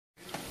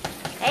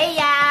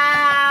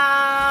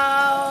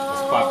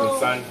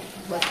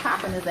What's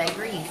popping is that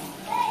grease.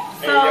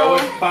 Hey, yo,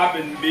 what's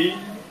popping, B?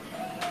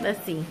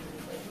 Let's see.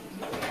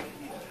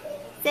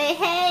 Say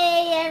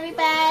hey,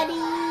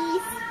 everybody.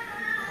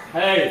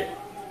 Hey.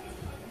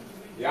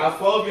 Y'all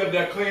supposed to be up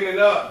there cleaning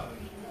up.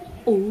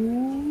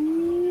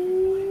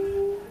 Ooh.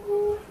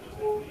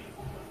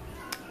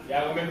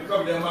 Y'all gonna make me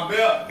cover down my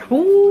belt.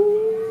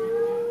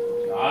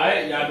 Ooh.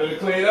 Alright, y'all better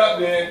clean up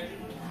then.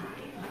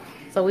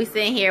 So we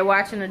sitting here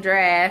watching the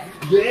draft.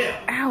 Yeah.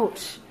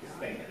 Ouch.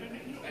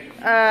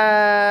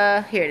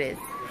 Here it is.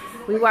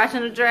 We watching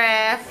the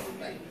draft.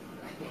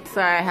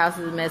 Sorry, house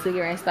is a mess. We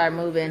gonna start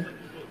moving.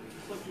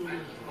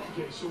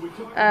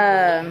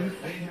 A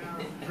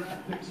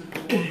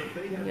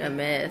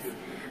mess.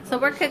 So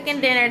we're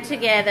cooking dinner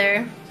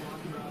together.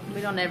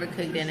 We don't ever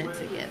cook dinner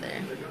together.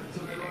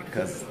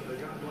 Cause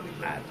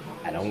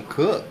I don't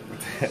cook.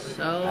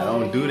 So I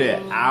don't do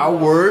that. I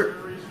work.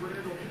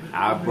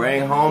 I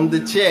bring home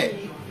the check.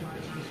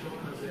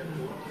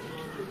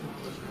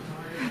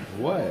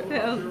 What?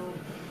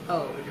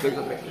 Oh. Look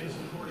at that.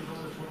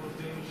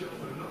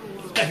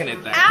 Smacking that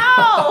thing.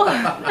 Ow!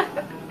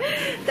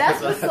 That's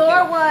the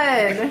sore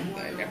one.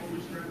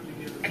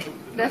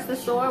 That's the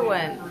sore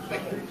one.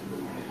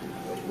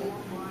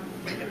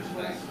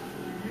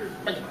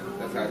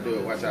 That's how I do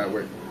it. Watch how it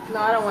works. No,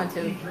 I don't want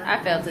to.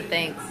 I felt it,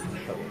 thanks.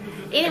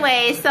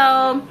 Anyway,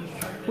 so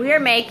we are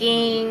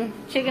making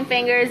chicken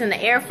fingers in the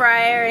air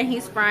fryer, and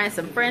he's frying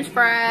some French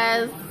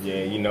fries.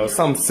 Yeah, you know,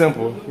 something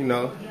simple, you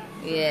know.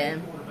 Yeah.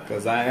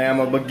 Because I am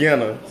a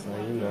beginner, so,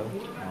 you know.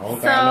 The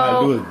only thing I know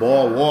how to do is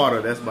boil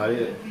water. That's about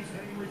it.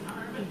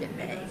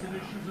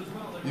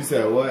 You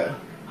said what?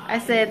 I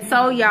said,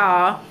 so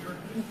y'all.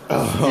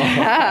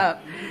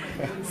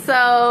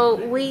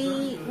 So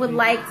we would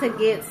like to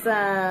get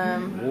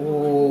some.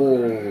 Whoa,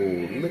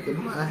 look at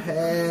my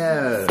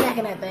hair.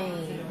 Smacking that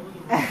thing.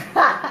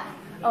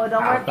 Oh, it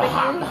don't work for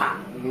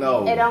you?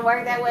 No. It don't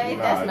work that way?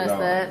 Nah, That's messed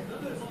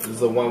up. This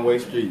is a one-way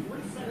street.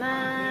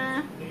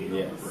 Nah.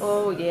 Yes.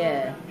 Oh,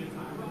 yeah.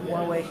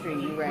 One-way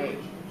street, you're right.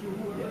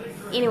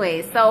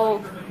 Anyway,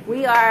 so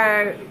we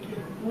are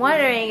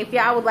wondering if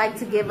y'all would like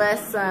to give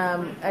us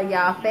some of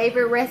y'all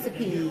favorite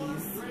recipes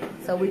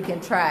so we can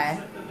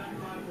try.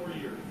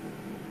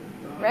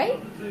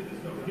 Right?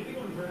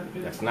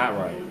 That's not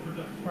right.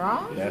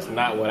 Wrong? That's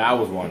not what I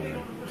was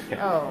wondering.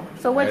 Oh,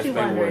 so what you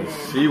wondering then?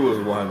 She was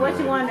wondering. What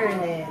you wondering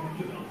then?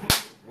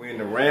 When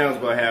the Rams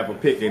gonna have a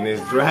pick in this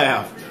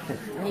draft.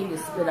 You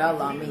just spit all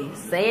on me.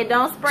 Say it,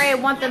 don't spray it.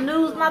 Want the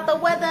news, not the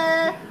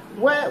weather.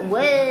 What?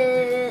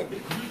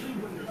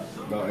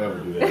 Don't ever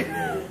do that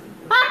again.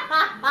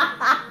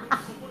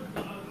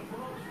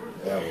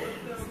 Ever.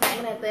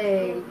 Smacking that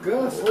thing.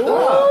 Good stuff.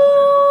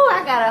 Ooh,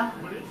 I gotta.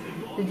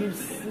 Did you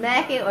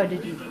smack it or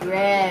did you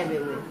grab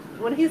it?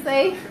 What did he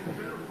say?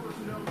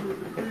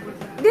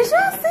 Did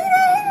y'all see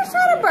that? He was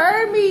trying to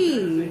burn me.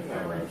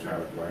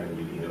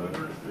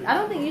 I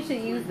don't think you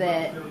should use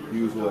that.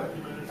 Use what?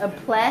 A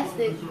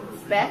plastic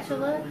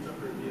spatula?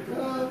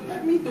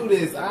 Let me do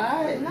this,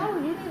 alright? No,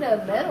 you need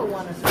a metal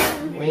one or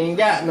something. We ain't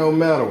got no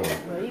metal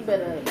one. Well, you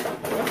better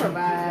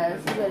improvise.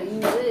 You better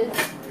use this.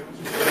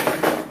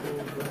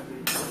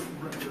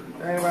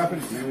 I ain't about to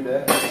do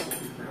that.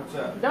 What's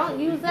up? Don't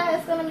use that.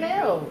 It's gonna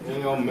melt.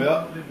 Ain't gonna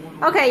melt.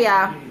 Okay,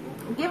 y'all.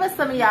 Give us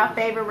some of y'all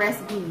favorite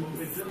recipes.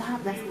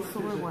 Stop. That's the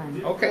sore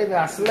one. Okay,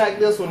 now smack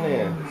this one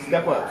in.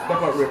 Step up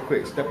real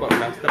quick. Step up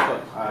now, step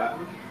up. Alright.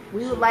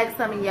 We would like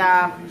some of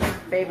y'all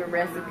favorite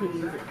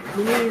recipes.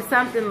 We need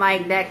something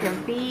like that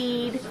can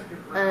feed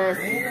us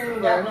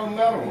Ain't got no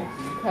metal one.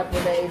 a couple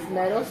of days.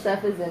 Metal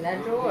stuff is in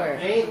that drawer.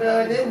 Ain't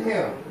none in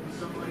here.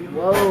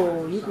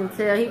 Whoa, you can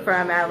tell he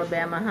from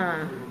Alabama,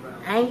 huh?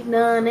 Ain't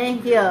none in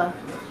here.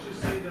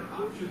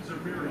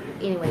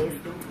 Anyways,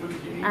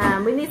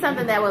 we need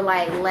something that would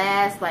like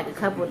last like a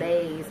couple of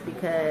days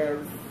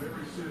because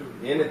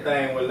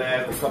anything will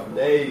last a couple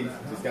days.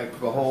 Just gotta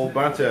cook a whole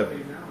bunch of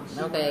it.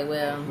 okay,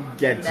 well,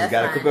 Just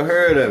gotta cook a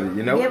herd of it,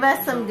 you know? Give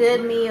us some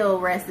good meal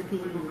recipes.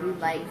 We'd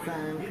like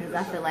some, because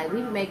I feel like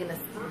we be making this,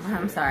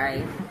 I'm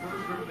sorry.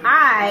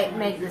 I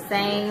make the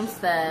same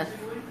stuff,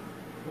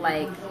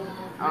 like,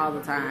 all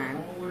the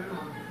time.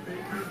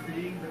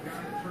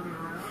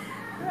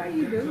 How are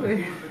you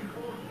doing?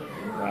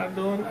 Not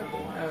doing it.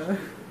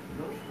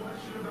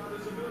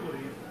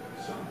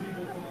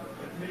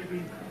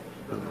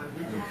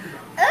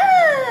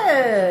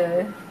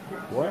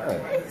 What?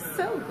 It's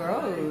so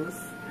gross.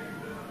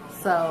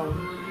 So,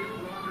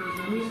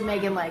 we be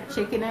making like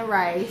chicken and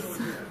rice.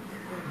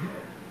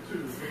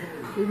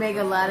 We make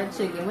a lot of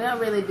chicken. We don't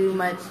really do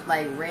much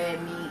like red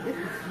meat.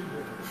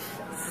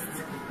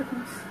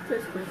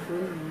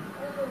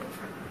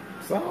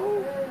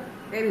 So?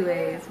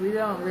 Anyways, we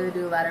don't really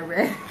do a lot of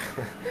red.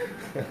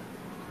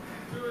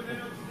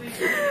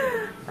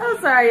 I'm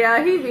sorry,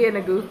 y'all. He being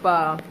a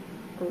goofball.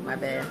 Oh, my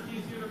bad.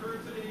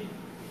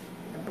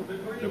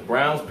 The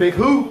Browns pick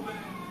who?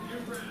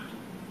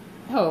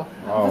 Oh,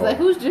 I was like,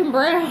 who's Jim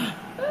Brown?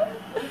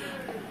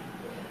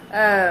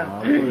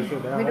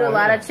 We do a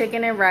lot of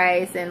chicken and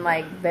rice and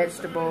like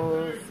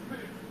vegetables.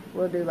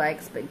 We'll do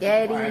like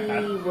spaghetti.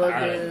 We'll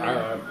do.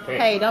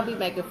 Hey, don't be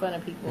making fun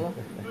of people.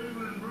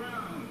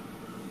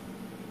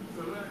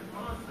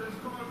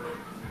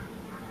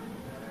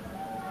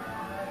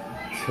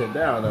 I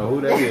don't know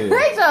who that is.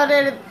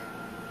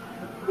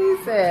 He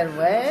said,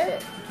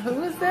 what? Who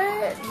was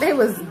that? They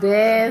was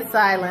dead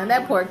silent.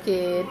 That poor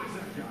kid.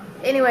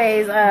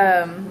 Anyways,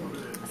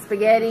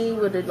 spaghetti.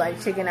 We'll do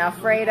like chicken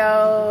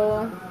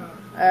Alfredo.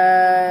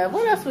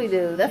 What else we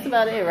do? That's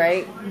about it,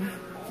 right?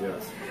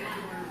 Yes.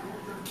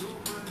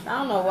 I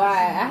don't know why.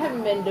 I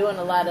haven't been doing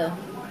a lot of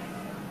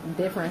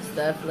different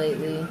stuff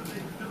lately.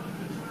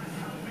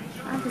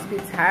 I just be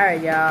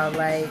tired, y'all.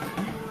 Like,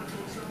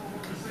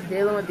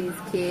 dealing with these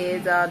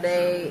kids all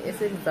day,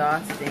 it's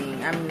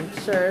exhausting. I'm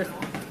sure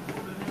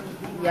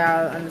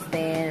y'all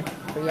understand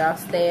for y'all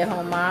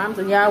stay-at-home moms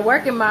and y'all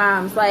working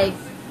moms. Like,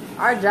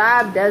 our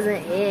job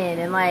doesn't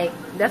end, and like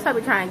that's why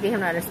we're trying to get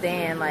him to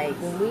understand. Like,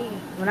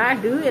 when I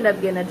do end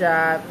up getting a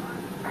job,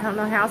 I don't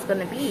know how it's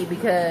gonna be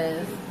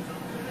because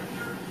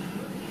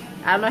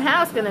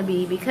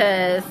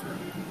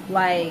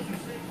like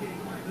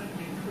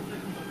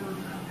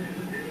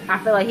I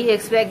feel like he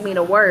expect me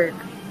to work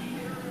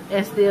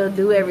and still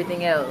do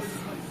everything else.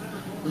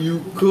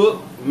 You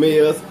cook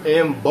meals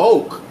in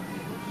bulk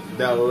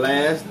that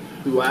last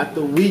throughout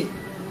the week.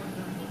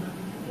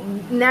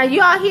 Now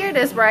y'all hear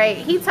this, right?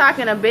 He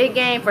talking a big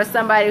game for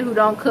somebody who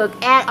don't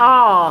cook at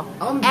all.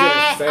 I'm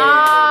just saying.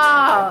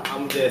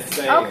 I'm just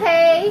saying.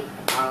 Okay.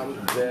 I'm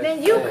just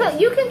then you cook.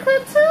 You can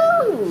cook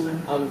too.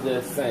 I'm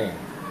just saying.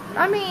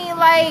 I mean,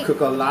 like, you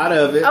cook a lot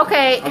of it.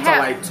 Okay. I'm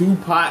talking like 2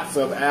 pots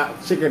of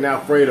chicken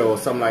Alfredo or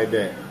something like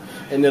that,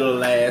 and it'll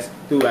last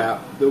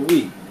throughout the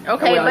week.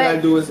 Okay, all I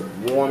gotta do is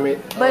warm it.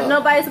 But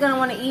nobody's gonna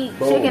want to eat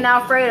chicken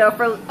Alfredo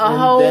for a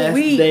whole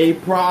week. That's their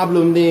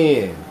problem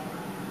then.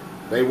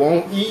 They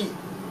won't eat.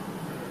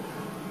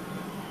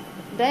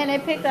 Dang, they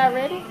picked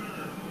already?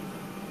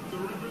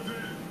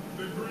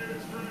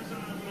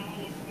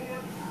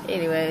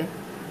 Anyway,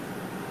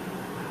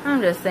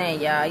 I'm just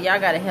saying, y'all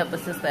gotta help a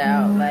sister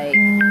out. Like,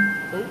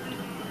 oops,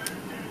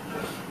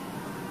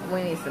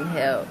 we need some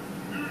help.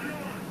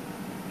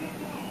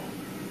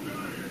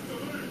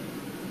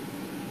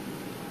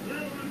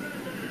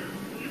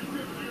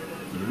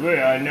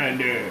 Well, none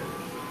there.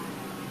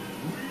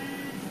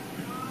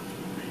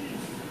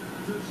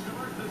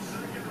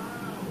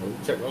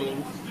 Check on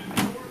these.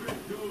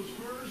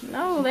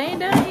 No, they ain't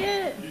done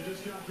yet.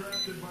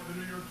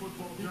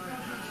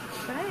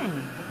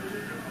 Dang.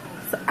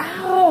 So,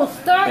 ow,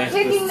 start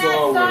picking that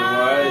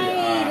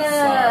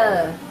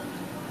side.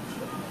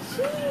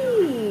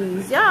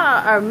 Jeez,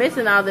 y'all are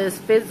missing all this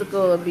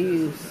physical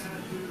abuse.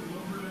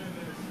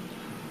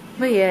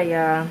 But yeah,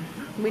 y'all,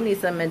 we need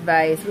some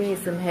advice. We need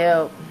some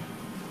help.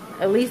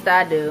 At least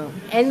I do.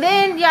 And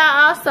then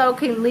y'all also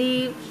can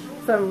leave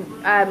some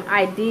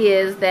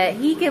ideas that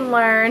he can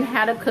learn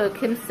how to cook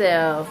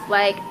himself.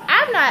 Like,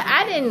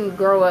 I didn't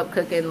grow up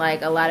cooking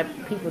like a lot of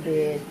people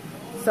did.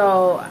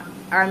 So,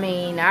 I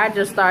mean, I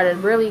just started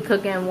really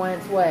cooking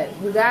once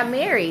we got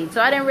married.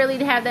 So I didn't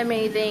really have that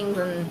many things,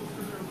 and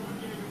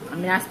I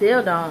mean, I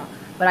still don't.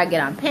 But I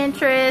get on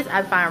Pinterest,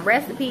 I find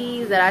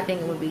recipes that I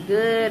think would be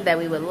good, that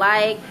we would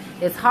like.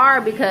 It's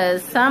hard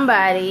because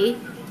somebody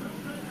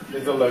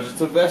is allergic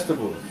to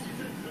vegetables.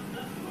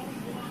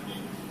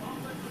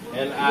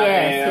 And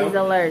yes, he's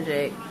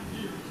allergic.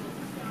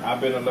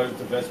 I've been allergic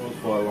to vegetables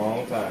for a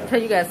long time. So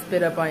you got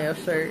spit up on your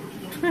shirt.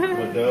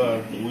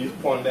 But we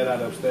pointed that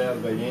out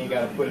upstairs, but you ain't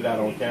got to put it out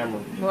on camera.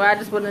 Well, I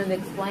just wanted to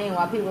explain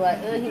why people are like,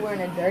 ugh, he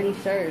wearing a dirty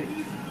shirt.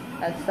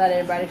 I just thought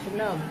everybody should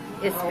know.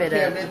 It's spit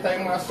up. They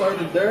think my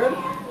shirt is dirty.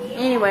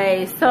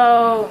 Anyway,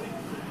 so,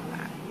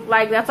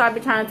 like, that's why I be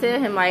trying to tell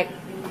him, like,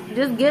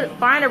 just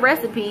find a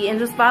recipe and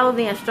just follow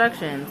the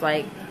instructions.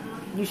 Like,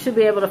 you should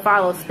be able to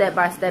follow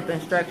step-by-step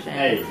instructions.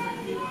 Hey.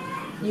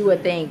 You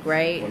would think,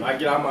 right? When I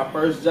get out my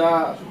first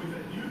job,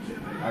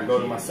 I go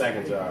to my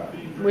second job.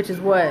 Which is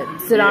what?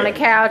 Sit on the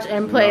couch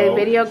and play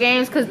video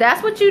games? Because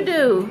that's what you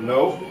do.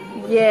 Nope.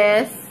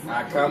 Yes.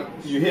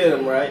 You hear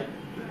them, right?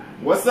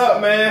 What's up,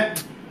 man?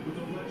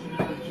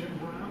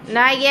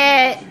 Not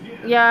yet,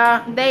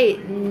 y'all. They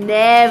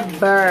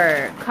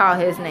never call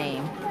his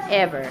name.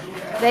 Ever.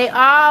 They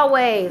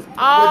always.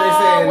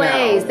 Hush,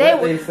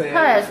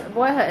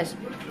 boy, hush.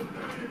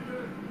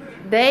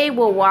 They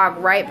will walk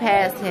right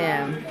past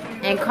him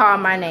and call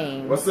my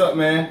name. What's up,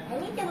 man?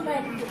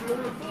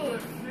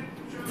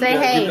 Say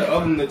hey. Get the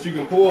oven that you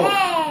can pull.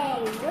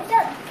 Hey, what's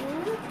up,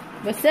 dude?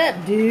 What's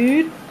up,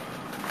 dude?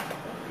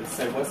 Just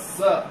say what's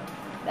up.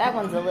 That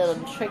one's a little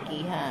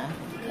tricky, huh?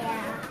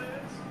 Yeah.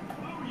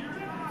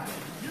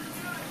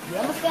 You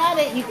almost got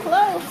it. You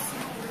close.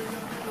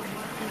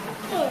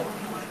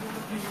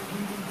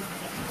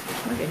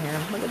 Look at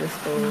him. Look at this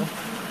fool.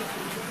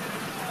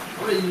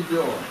 What are you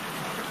doing?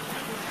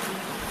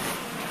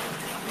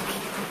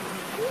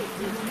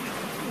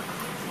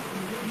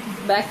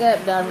 Back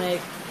up,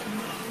 Dominic.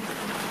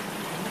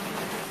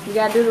 You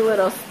gotta do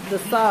the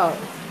salt.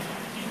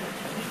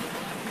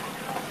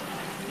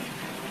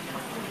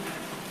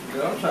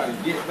 Girl, I'm trying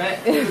to get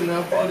back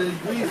enough for this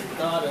grease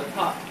started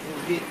pop.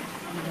 it.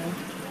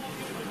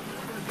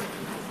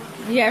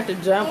 You have to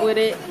jump with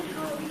it.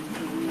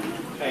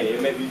 Hey,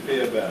 it make me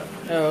feel better.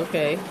 Oh,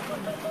 okay.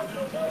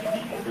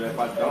 But if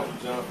I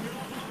don't jump,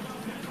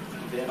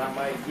 then I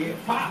might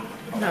get popped.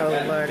 No,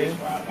 Lordy.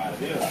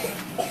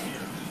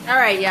 All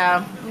right,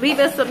 y'all. Leave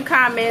us some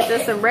comments or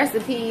some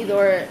recipes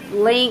or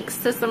links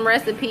to some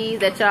recipes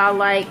that y'all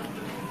like.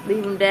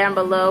 Leave them down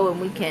below, and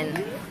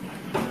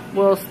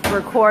we'll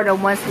record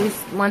them once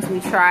we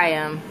try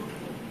them.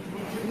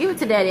 Give it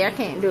to Daddy. I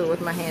can't do it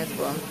with my hands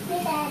full.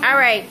 All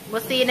right.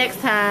 We'll see you next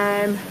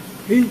time.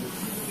 Peace.